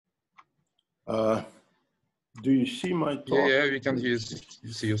Do you see my talk? Yeah, we can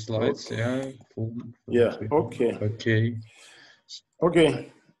see your slides. Okay. Yeah. Yeah. Okay. Okay.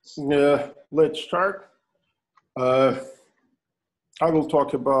 Okay. Let's start. I will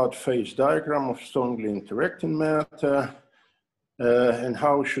talk about phase diagram of strongly interacting matter and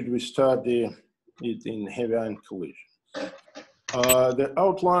how should we study it in heavy ion collisions. The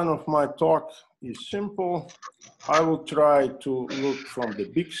outline of my talk is simple. I will try to look from the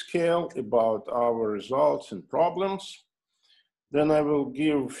big scale about our results and problems. Then I will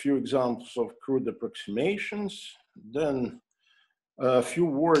give a few examples of crude approximations. Then a few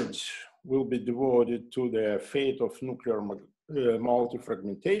words will be devoted to the fate of nuclear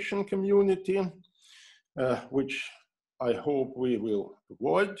multifragmentation community, which I hope we will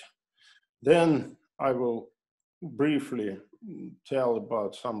avoid. Then I will briefly tell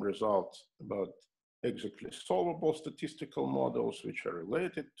about some results about exactly solvable statistical models which are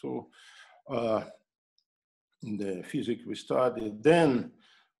related to the physics we studied. Then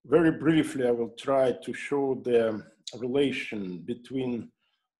very briefly I will try to show the relation between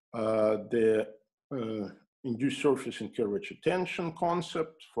the induced surface and curvature tension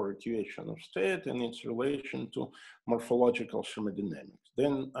concept for equation of state and its relation to morphological thermodynamics.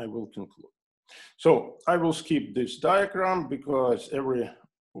 Then I will conclude. So I will skip this diagram because everyone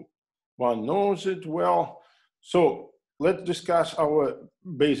knows it well. So let's discuss our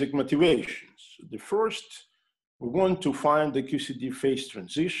basic motivations. The first, we want to find the QCD phase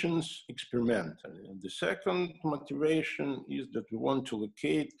transitions experimentally. And the second motivation is that we want to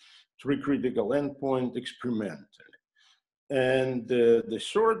locate three critical endpoints experimentally. And the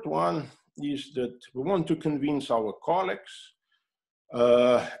third one is that we want to convince our colleagues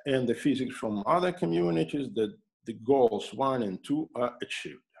and the physics from other communities that the goals 1 and 2 are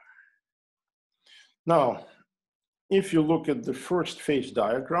achieved. Now, if you look at the first phase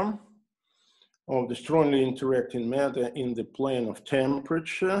diagram of the strongly interacting matter in the plane of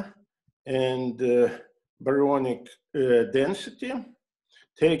temperature and baryonic density,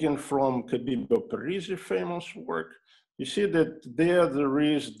 taken from Cabibbo-Parisi famous work, you see that there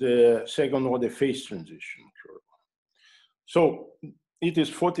is the second order phase transition curve. So it is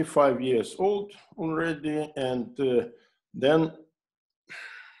 45 years old already, and then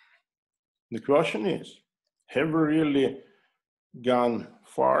the question is, have we really gone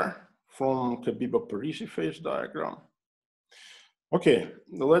far from Cabibbo-Parisi phase diagram? Okay,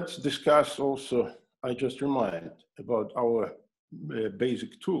 let's discuss also, I just remind about our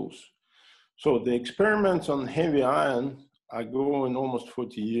basic tools. So the experiments on heavy ion are going almost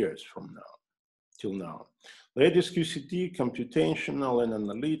 40 years from now, till now. Lattice QCD, computational and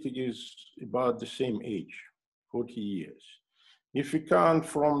analytic is about the same age, 40 years. If we count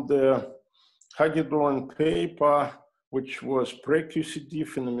from the Hagedorn paper, which was pre-QCD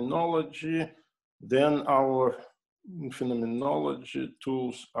phenomenology, then our phenomenology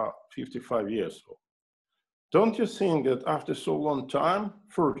tools are 55 years old. Don't you think that after so long time,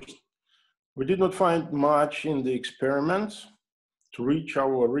 first, we did not find much in the experiments to reach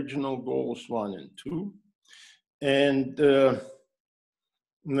our original goals 1 and 2? And the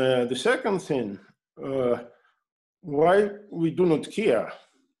second thing, why we do not care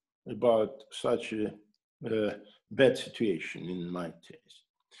about such a bad situation in my taste.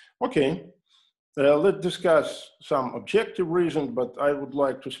 Okay, let's discuss some objective reasons, but I would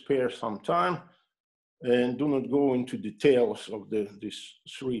like to spare some time and do not go into details of these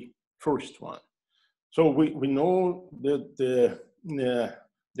three first one. So we know that the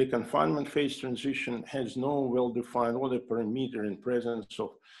deconfinement phase transition has no well-defined order parameter in presence of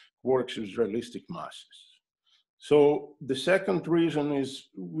quarks with realistic masses. So the second reason is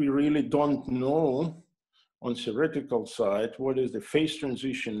we really don't know on theoretical side what is the phase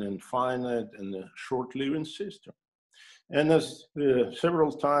transition in finite and the short-living system. And as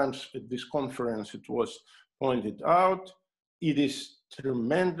several times at this conference it was pointed out, it is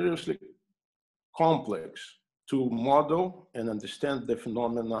tremendously complex to model and understand the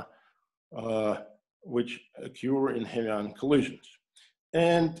phenomena which occur in heavy ion collisions.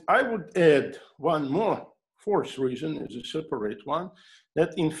 And I would add one more, fourth reason is a separate one,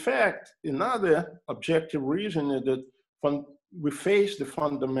 that in fact, another objective reason is that we face the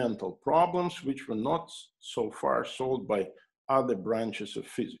fundamental problems which were not so far solved by other branches of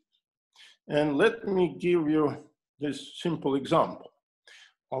physics. And let me give you this simple example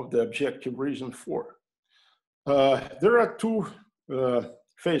of the objective reason for. There are two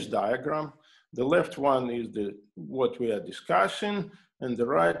phase diagrams. The left one is what we are discussing, and the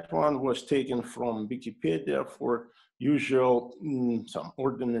right one was taken from Wikipedia for usual some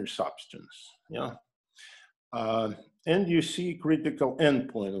ordinary substance. Yeah. And you see critical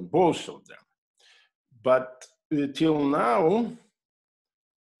endpoint on both of them. But till now,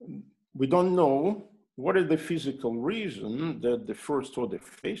 we don't know what is the physical reason that the first order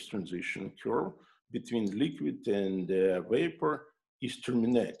phase transition curve between liquid and vapor is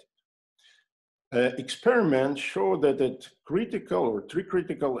terminated. Experiments show that at critical or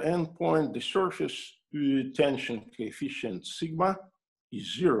tri-critical endpoint, the surface tension coefficient sigma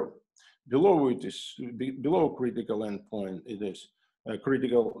is 0. Below it is below critical endpoint, it is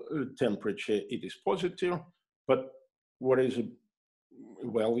critical temperature, it is positive, but what is a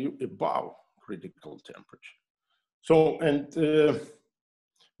value above critical temperature? So, and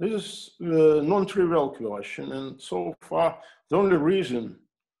this is a non-trivial question, and so far the only reason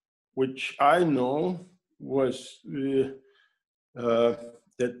which I know was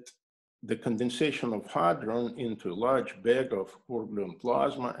that the condensation of hadron into a large bag of gluon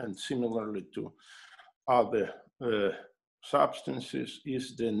plasma, and similarly to other substances,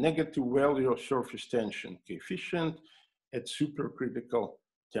 is the negative value of surface tension coefficient at supercritical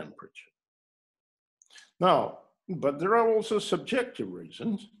temperature. Now, but there are also subjective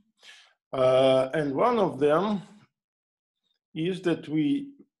reasons, and one of them is that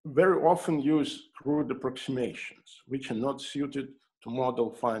we very often use crude approximations, which are not suited to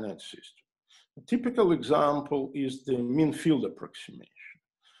model finite systems. A typical example is the mean field approximation,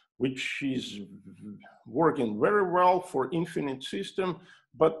 which is working very well for infinite system,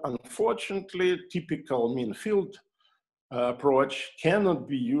 but unfortunately, typical mean field approach cannot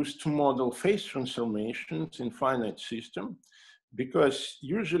be used to model phase transformations in finite system, because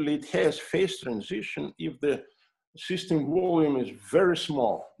usually it has phase transition if the system volume is very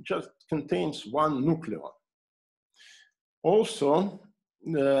small, just contains one nucleon. Also,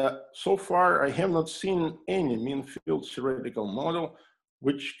 so far I have not seen any mean field theoretical model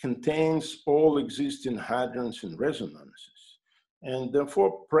which contains all existing hadrons and resonances. And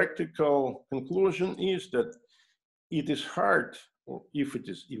therefore, practical conclusion is that it is hard, or if it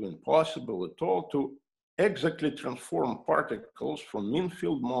is even possible at all, to exactly transform particles from mean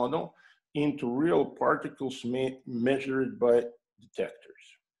field model into real particles measured by detectors.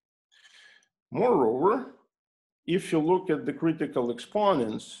 Moreover, if you look at the critical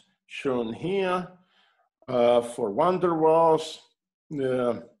exponents shown here for van der Waals,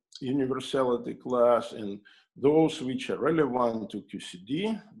 universality class, and those which are relevant to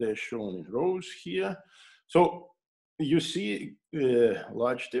QCD, they're shown in rows here. So you see a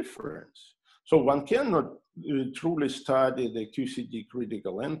large difference. So one cannot truly study the QCD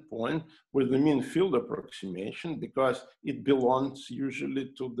critical endpoint with the mean field approximation, because it belongs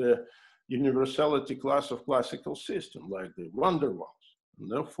usually to the universality class of classical system, like the van der Waals.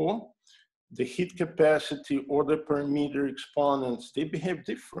 And therefore, the heat capacity or the per meter exponents, they behave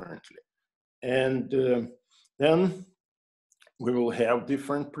differently. And then we will have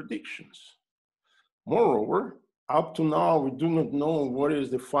different predictions. Moreover, up to now, we do not know what is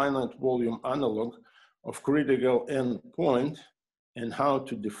the finite volume analog of critical endpoint and how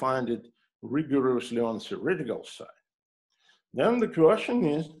to define it rigorously on theoretical side. Then the question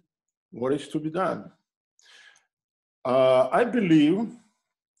is, what is to be done? I believe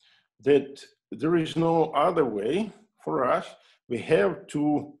that there is no other way for us. We have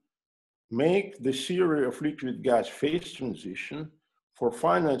to make the theory of liquid-gas phase transition for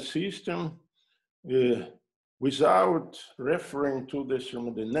finite system without referring to the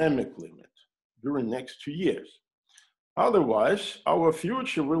thermodynamic limit during the next 2 years. Otherwise, our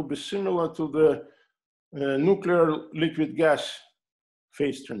future will be similar to the nuclear liquid-gas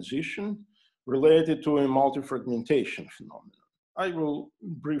phase transition related to a multifragmentation phenomenon. I will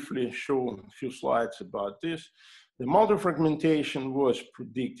briefly show a few slides about this. The multifragmentation was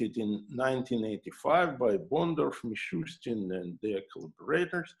predicted in 1985 by Bondorf, Mishustin, and their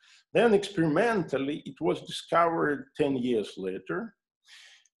collaborators. Then experimentally, it was discovered 10 years later.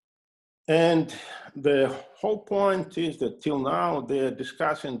 And the whole point is that till now, they're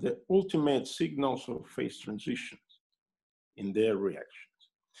discussing the ultimate signals of phase transitions in their reactions.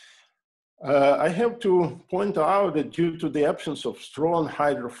 I have to point out that due to the absence of strong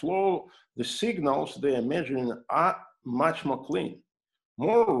hydroflow, the signals they are measuring are much more clean.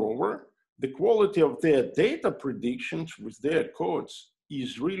 Moreover, the quality of their data predictions with their codes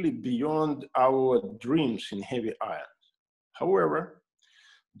is really beyond our dreams in heavy ions. However,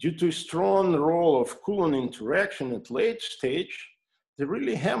 due to a strong role of Coulomb interaction at late stage, they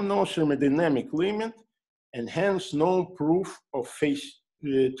really have no thermodynamic limit and hence no proof of phase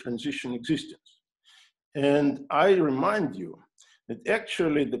transition existence. And I remind you that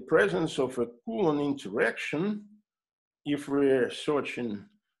actually the presence of a Coulomb interaction, if we're searching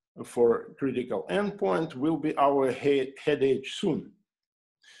for critical endpoint, will be our headache soon.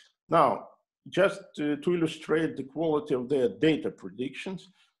 Now, just to illustrate the quality of their data predictions,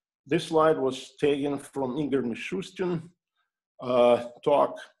 this slide was taken from Igor Mishustin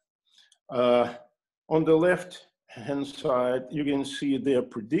talk. On the left-hand side, you can see their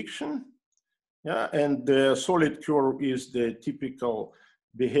prediction. Yeah, and the solid curve is the typical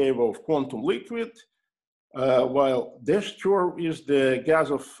behavior of quantum liquid, while dashed curve is the gas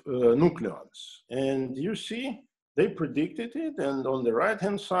of nucleons. And you see, they predicted it, and on the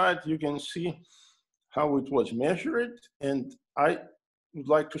right-hand side, you can see how it was measured. And I would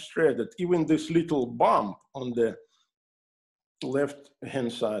like to stress that even this little bump on the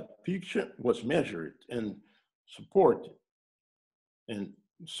left-hand side picture was measured and supported. And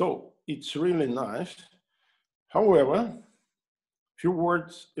so it's really nice. However, few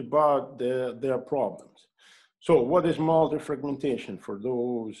words about their problems. So what is multifragmentation for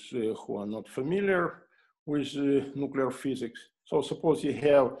those who are not familiar with nuclear physics? So suppose you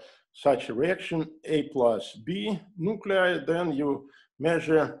have such a reaction, A plus B nuclei, then you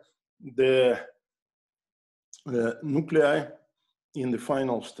measure the nuclei in the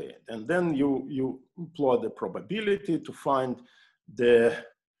final state. And then you plot the probability to find the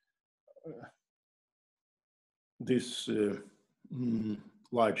this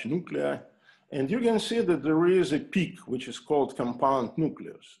large nuclei. And you can see that there is a peak, which is called compound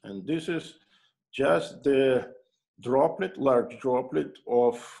nucleus. And this is just the droplet, large droplet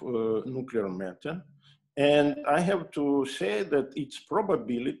of nuclear matter. And I have to say that its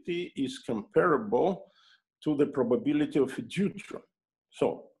probability is comparable to the probability of a deuteron.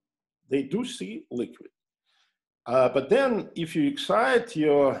 So they do see liquid. But then if you excite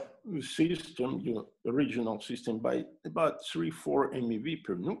your system, your original system, by about 3-4 MeV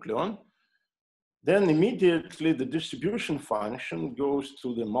per nucleon, then immediately the distribution function goes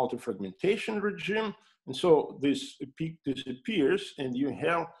to the multifragmentation regime. And so this peak disappears and you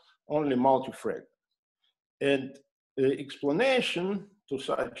have only multifragment. And the explanation to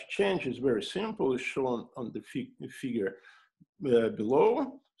such change is very simple, is shown on the figure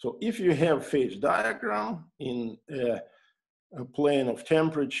below. So if you have phase diagram in a plane of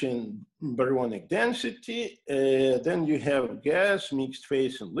temperature and baryonic density, then you have gas, mixed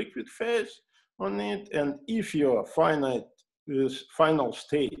phase, and liquid phase on it. And if your final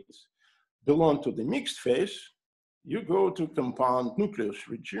states belong to the mixed phase, you go to compound nucleus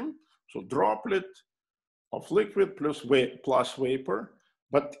regime, so droplet of liquid plus vapor.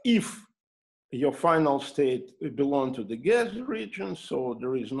 But if your final state belong to the gas region, so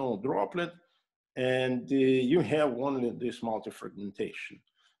there is no droplet, and you have only this multifragmentation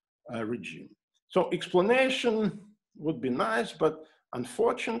regime. So explanation would be nice, but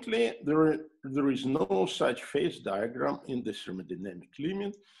unfortunately, there is no such phase diagram in the thermodynamic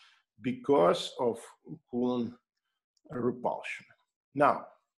limit because of Coulomb repulsion. Now,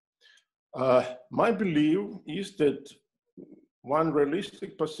 my belief is that one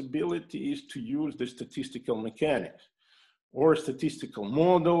realistic possibility is to use the statistical mechanics or statistical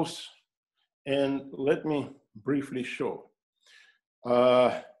models. And let me briefly show.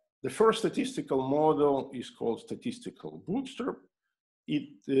 The first statistical model is called statistical bootstrap.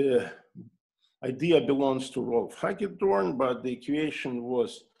 It idea belongs to Rolf Hagedorn, but the equation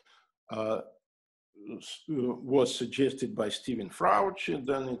was suggested by Stephen Frauche.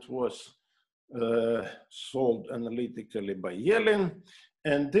 Then it was solved analytically by Yellen.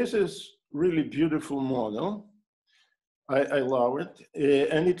 And this is really beautiful model. I love it.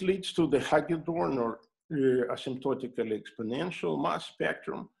 And it leads to the Hagedorn or asymptotically exponential mass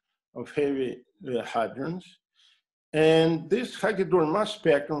spectrum of heavy hadrons. And this Hagedorn mass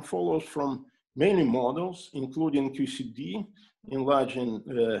spectrum follows from many models, including QCD, enlarging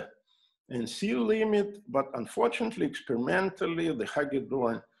NC limit, but unfortunately, experimentally, the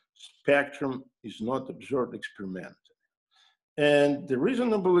Hagedorn spectrum is not observed experimentally. And the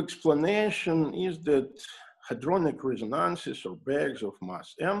reasonable explanation is that hadronic resonances or bags of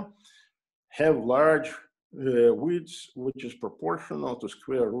mass M have large widths, which is proportional to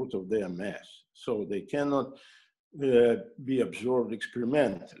square root of their mass. So they cannot be observed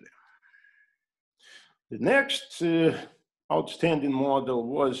experimentally. The next outstanding model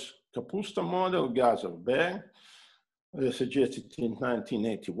was Kapusta model, gas of bag, suggested in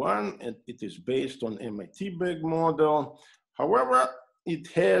 1981, and it is based on MIT bag model. However, it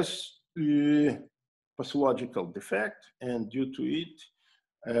has pathological defect, and due to it,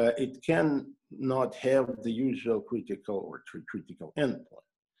 it cannot have the usual critical or critical endpoint.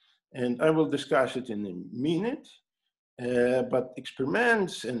 And I will discuss it in a minute, but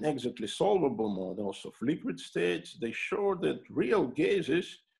experiments and exactly solvable models of liquid states, they show that real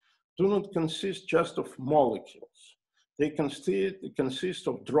gases do not consist just of molecules, they consist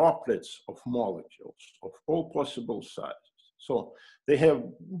of droplets of molecules of all possible sizes. So they have,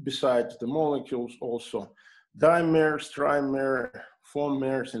 besides the molecules, also dimers, trimers,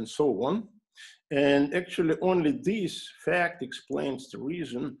 four-mers, and so on. And actually only this fact explains the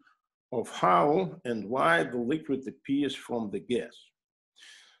reason of how and why the liquid appears from the gas.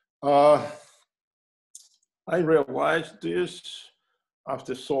 I realized this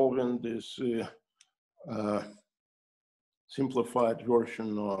after solving this simplified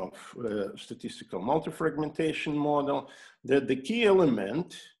version of statistical multifragmentation model, that the key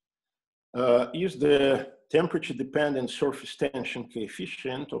element is the temperature-dependent surface tension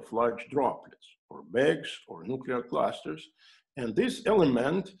coefficient of large droplets, or bags, or nuclear clusters. And this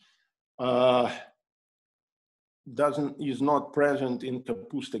element is not present in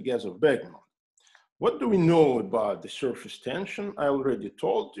Kapusta gas of Bergman. What do we know about the surface tension? I already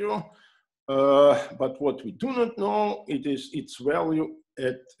told you, but what we do not know, it is its value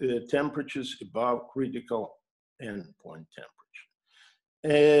at temperatures above critical endpoint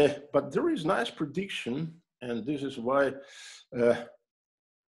temperature. But there is nice prediction, and this is why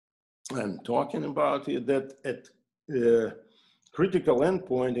I'm talking about it, that at critical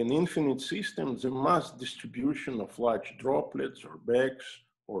endpoint in infinite systems, the mass distribution of large droplets or bags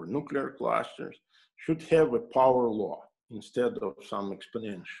or nuclear clusters should have a power law instead of some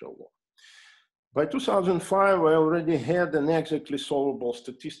exponential law. By 2005, I already had an exactly solvable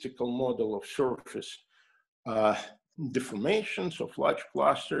statistical model of surface deformations of large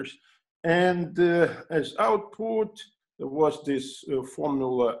clusters. And as output, there was this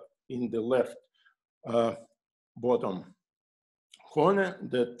formula in the left bottom corner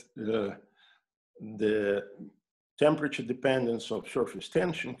that the temperature dependence of surface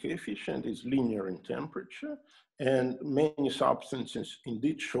tension coefficient is linear in temperature, and many substances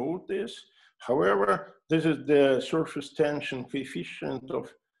indeed showed this. However, this is the surface tension coefficient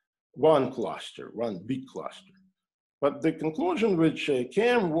of one cluster, one big cluster. But the conclusion which I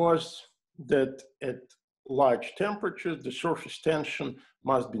came was that at large temperatures, the surface tension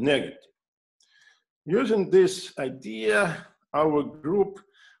must be negative. Using this idea, our group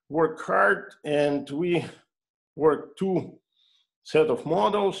worked hard, and we worked two set of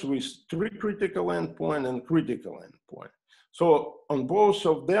models with 3 critical endpoint and critical endpoint. So on both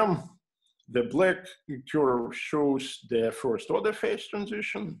of them, the black curve shows the first order phase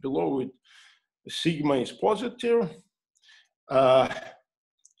transition. Below it, sigma is positive.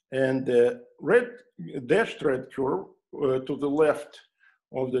 And the dashed red curve to the left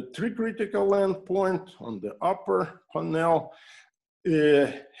of the 3 critical endpoint on the upper panel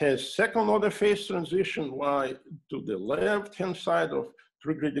has second order phase transition, while to the left-hand side of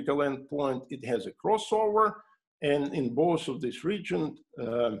 3 critical endpoint, it has a crossover. And in both of these regions,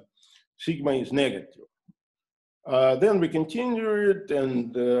 sigma is negative. Then we continued,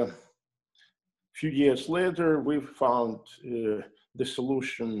 and a few years later, we found the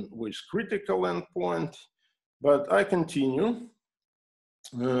solution with critical endpoint. But I continue.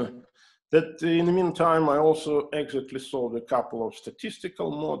 That in the meantime, I also exactly solved a couple of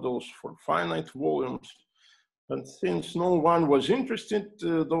statistical models for finite volumes. But since no one was interested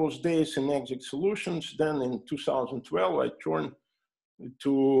those days in exact solutions, then in 2012, I turned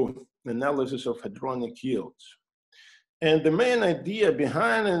to analysis of hadronic yields. And the main idea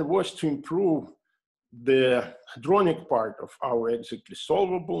behind it was to improve the hadronic part of our exactly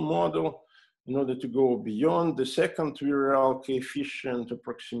solvable model in order to go beyond the second viral coefficient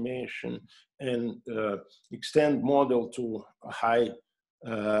approximation and extend model to high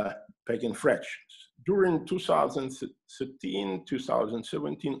Pagan fractions. During 2013,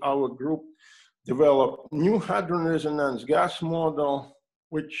 2017, our group developed new hadron resonance gas model,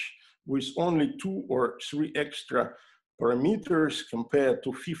 which with only 2 or 3 extra parameters compared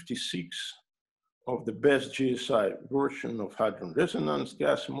to 56 of the best GSI version of hadron resonance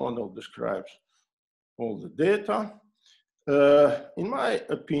gas model describes all the data. In my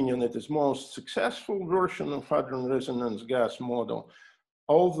opinion, it is most successful version of hadron resonance gas model,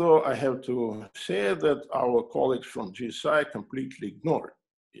 although I have to say that our colleagues from GSI completely ignored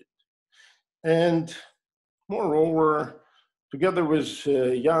it. And moreover, together with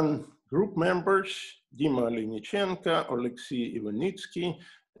young group members, Dima Linichenko, Alexei Ivanitsky,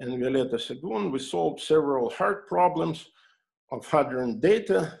 and Violeta Segun, we solved several hard problems of hadron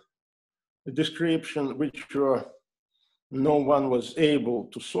data description, which no one was able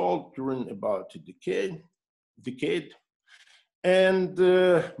to solve during about a decade. And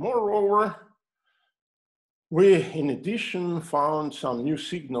moreover, we, in addition, found some new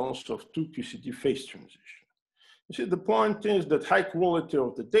signals of 2QCD phase transition. You see, the point is that high quality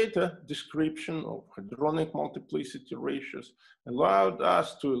of the data description of hadronic multiplicity ratios allowed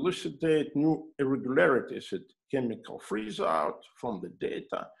us to elucidate new irregularities at chemical freeze-out from the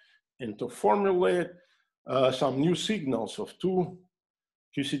data and to formulate some new signals of two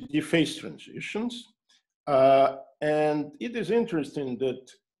QCD phase transitions. And it is interesting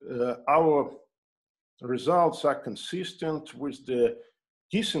that our results are consistent with the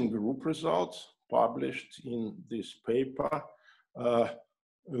Thyssen group results published in this paper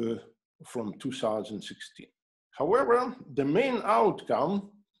from 2016. However, the main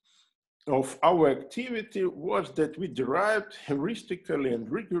outcome of our activity was that we derived heuristically and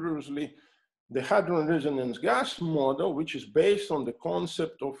rigorously the hadron resonance gas model, which is based on the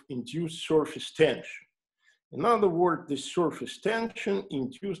concept of induced surface tension. In other words, the surface tension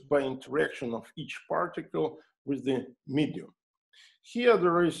induced by interaction of each particle with the medium. Here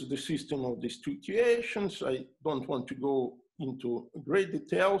there is the system of these two equations. I don't want to go into great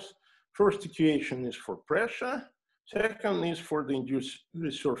details. First equation is for pressure. Second is for the induced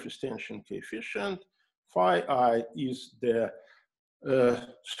surface tension coefficient. Phi I is the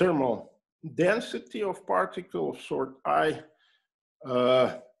thermal density of particle of sort I.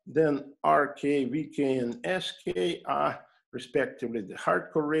 Then RK, VK, and SK are respectively the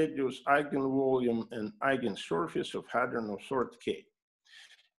hardcore radius, eigenvolume, and eigensurface of hadron of sort K.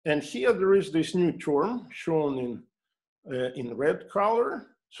 And here there is this new term shown in red color.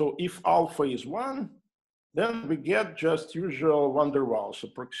 So if alpha is 1, then we get just usual van der Waals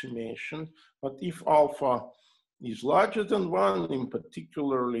approximation. But if alpha is larger than 1, in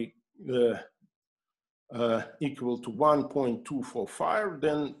particularly equal to 1.245,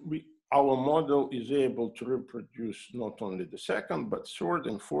 then our model is able to reproduce not only the second, but third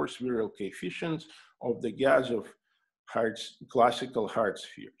and fourth virial coefficients of the gas of classical hard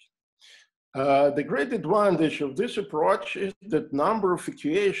spheres. The great advantage of this approach is that number of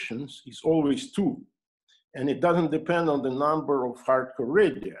equations is always 2, and it doesn't depend on the number of hardcore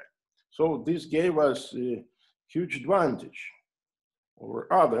radii. So this gave us a huge advantage over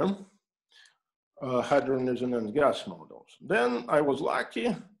other hadron resonance gas models. Then I was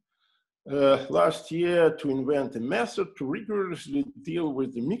lucky last year to invent a method to rigorously deal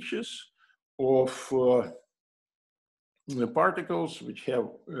with the mixtures of the particles which have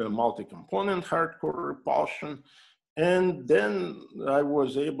multi-component hardcore repulsion. And then I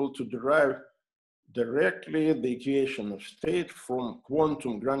was able to derive directly the equation of state from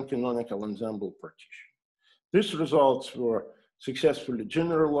quantum grand canonical ensemble partition. These results were successfully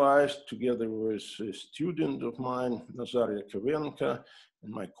generalized together with a student of mine, Nazar Yakovenko,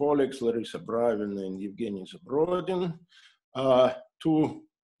 and my colleagues, Larissa Bravina and Evgeny Zabrodin, to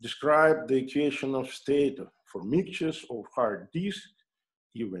describe the equation of state for mixtures of hard disk,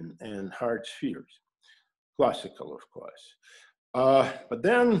 even, and hard spheres, classical, of course. But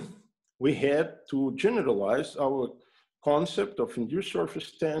then we had to generalize our concept of induced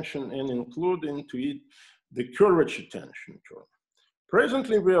surface tension and include into it the curvature tension term.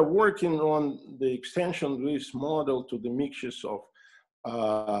 Presently, we are working on the extension of this model to the mixtures of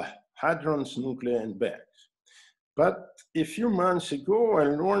hadrons, nuclei, and bags. But a few months ago, I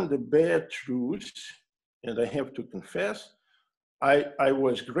learned a bad truth, and I have to confess, I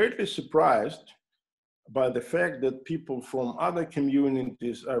was greatly surprised by the fact that people from other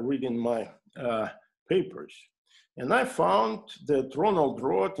communities are reading my papers. And I found that Ronald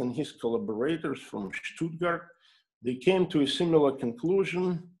Roth and his collaborators from Stuttgart, they came to a similar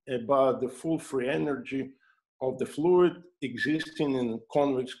conclusion about the full free energy of the fluid existing in a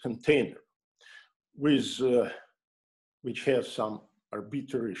convex container, with, which has some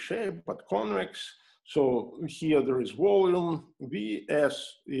arbitrary shape, but convex. So here there is volume, V as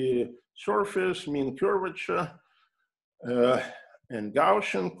a surface, mean curvature, and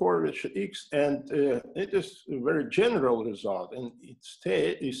Gaussian curvature X, and it is a very general result. And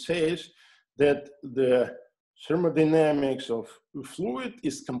it says that the thermodynamics of fluid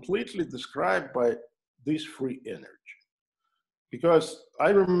is completely described by this free energy. Because I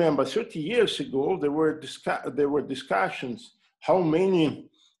remember 30 years ago, there were discussions, how many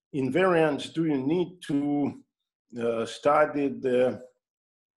invariants do you need to study the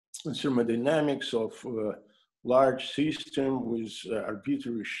thermodynamics of large system with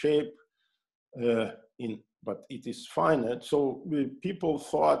arbitrary shape, but it is finite. So people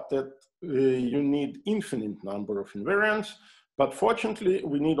thought that you need infinite number of invariants, but fortunately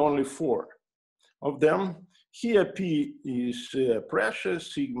we need only 4 of them. Here P is pressure,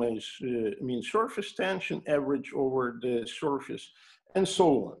 sigma is mean surface tension, average over the surface, and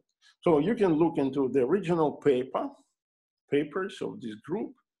so on. So you can look into the original papers of this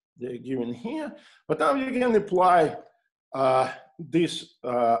group, They're given here. But now you can apply this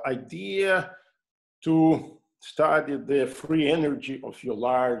idea to study the free energy of your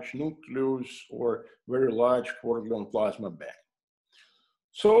large nucleus or very large quark-gluon plasma bag.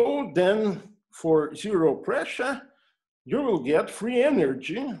 So then for zero pressure, you will get free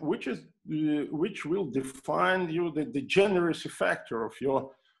energy, which will define you the degeneracy factor of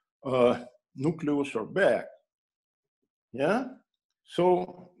your nucleus or bag. Yeah.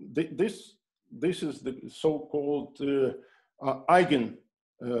 So this is the so-called eigen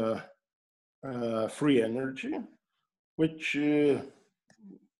free energy, which you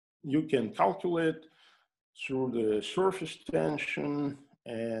can calculate through the surface tension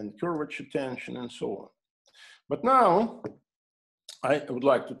and curvature tension and so on. But now I would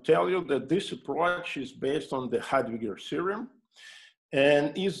like to tell you that this approach is based on the Heidegger theorem,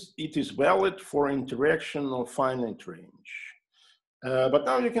 and it is valid for interaction of finite range. But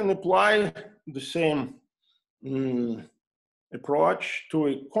now you can apply the same approach to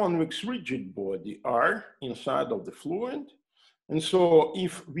a convex rigid body R inside of the fluid. And so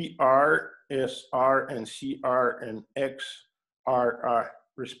if VR, SR, and CR, and XR are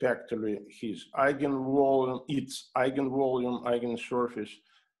respectively its eigenvolume, eigensurface,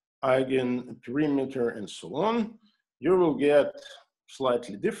 eigenperimeter, and so on, you will get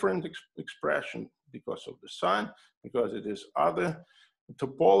slightly different expression because of the sign, because it is other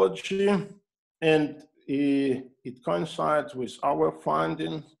topology, and it coincides with our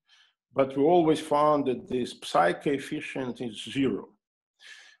finding, but we always found that this psi coefficient is 0.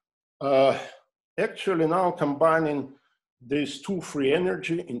 Actually now combining these two free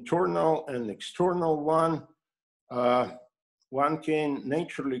energy, internal and external one can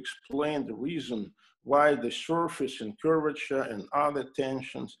naturally explain the reason why the surface and curvature and other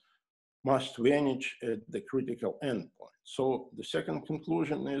tensions must vanish at the critical endpoint. So the second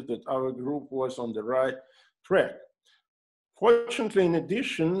conclusion is that our group was on the right track. Fortunately, in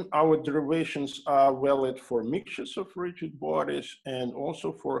addition, our derivations are valid for mixtures of rigid bodies and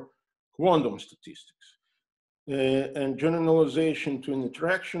also for quantum statistics. And generalization to an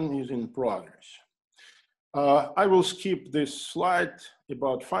interaction is in progress. I will skip this slide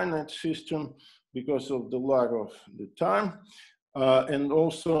about finite system because of the lack of the time, and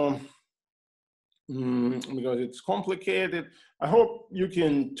also because it's complicated. I hope you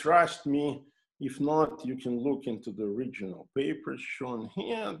can trust me. If not, you can look into the original papers shown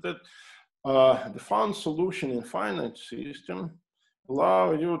here that the found solution in finite system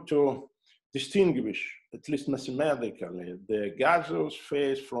allow you to distinguish, at least mathematically, the gaseous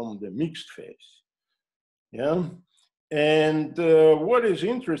phase from the mixed phase. Yeah, and what is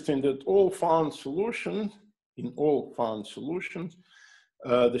interesting that all found solutions,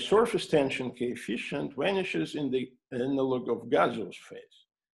 the surface tension coefficient vanishes in the analog of gaseous phase.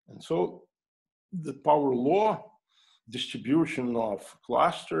 And so the power law distribution of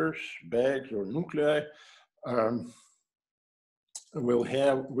clusters, bags, or nuclei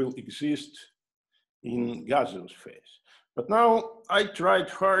will exist in gaseous phase. But now I tried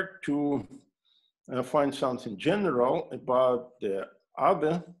hard to find something general about the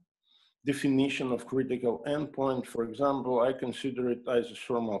other definition of critical endpoint. For example, I consider it as a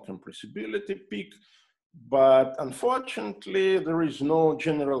thermal compressibility peak, but unfortunately, there is no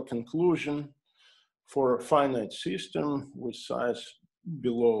general conclusion for a finite system with size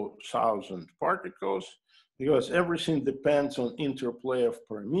below 1,000 particles, because everything depends on interplay of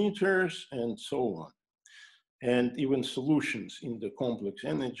parameters and so on, and even solutions in the complex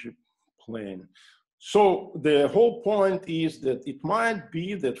energy plane. So the whole point is that it might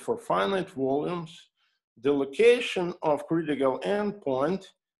be that for finite volumes, the location of critical endpoint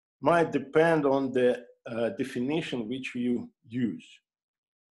might depend on the definition which you use.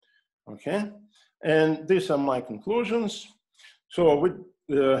 Okay, and these are my conclusions. So with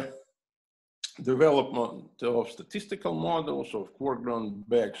the development of statistical models of quark-gluon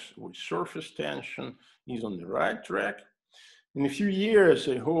bags with surface tension is on the right track. In a few years,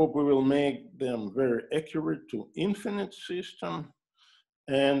 I hope we will make them very accurate to infinite system.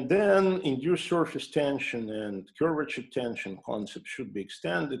 And then induced surface tension and curvature tension concepts should be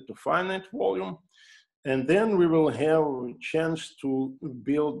extended to finite volume. And then we will have a chance to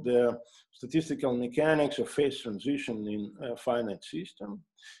build the statistical mechanics of phase transition in a finite system.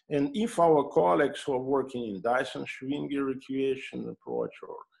 And if our colleagues who are working in Dyson-Schwinger equation approach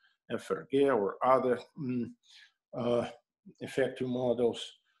or FRG or other effective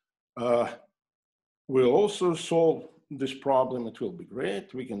models will also solve this problem, it will be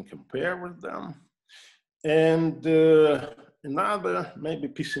great. We can compare with them. And another maybe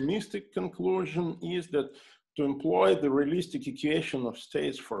pessimistic conclusion is that to employ the realistic equation of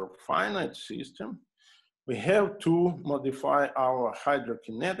states for a finite system, we have to modify our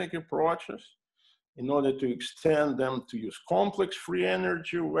hydrokinetic approaches in order to extend them to use complex free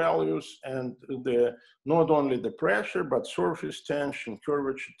energy values and not only the pressure, but surface tension,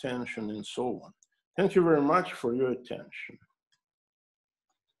 curvature tension, and so on. Thank you very much for your attention.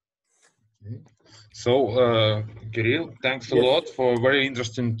 Okay. So, Kyrill, thanks a Yes. lot for a very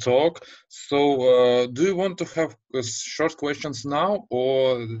interesting talk. So, do you want to have short questions now,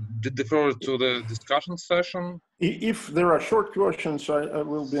 or defer to the discussion session? If there are short questions, I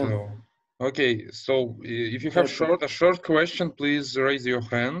will be. So, okay. So, if you have a short question, please raise your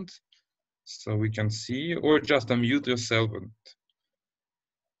hand so we can see, or just unmute yourself. And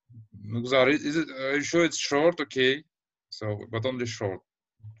Mukhtar, are you sure it's short? Okay. So, but only short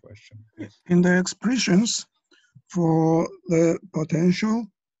question. Yes. In the expressions for the potential,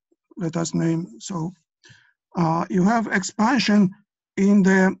 let us name, so you have expansion in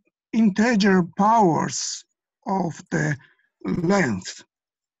the integer powers of the length.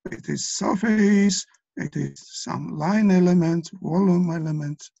 It is surface, it is some line element, volume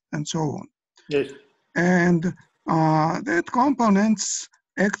element, and so on. Yes. And that components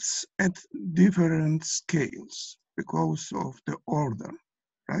acts at different scales because of the order,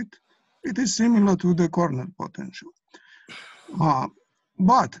 right? It is similar to the corner potential.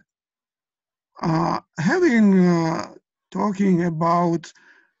 But talking about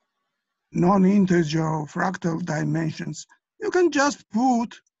non-integer fractal dimensions, you can just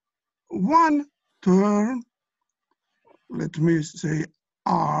put one term, let me say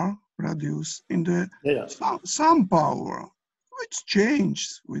R, radius, in the some power, which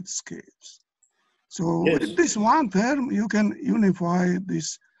changes with scales. So with this one term, you can unify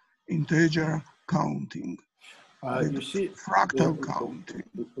this integer counting. You see, fractal counting.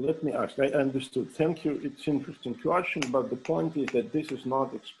 Let me ask, I understood. Thank you. It's an interesting question, but the point is that this is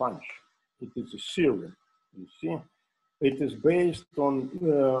not expansion. It is a theorem, you see. It is based on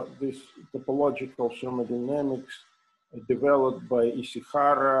this topological thermodynamics developed by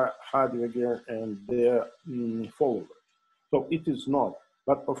Ishihara, Hadwiger, and their followers. So it is not.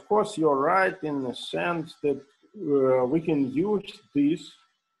 But of course, you're right in the sense that we can use this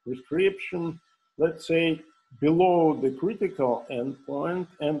prescription, let's say, below the critical endpoint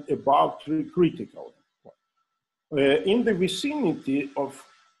and above the critical endpoint. In the vicinity of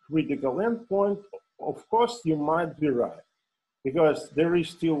critical endpoint, of course, you might be right, because there is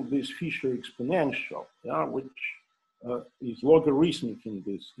still this Fisher exponential, yeah, which is logarithmic in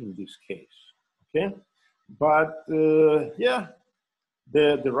this case. Okay, but yeah,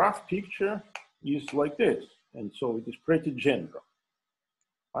 the rough picture is like this, and so it is pretty general.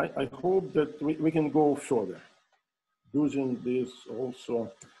 I hope that we can go further using this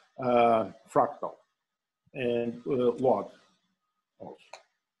also fractal and log also.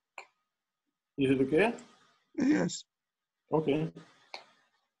 Is it okay? Yes. Okay.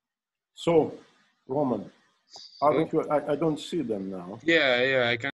 So, Roman, I don't see them now. Yeah, I can.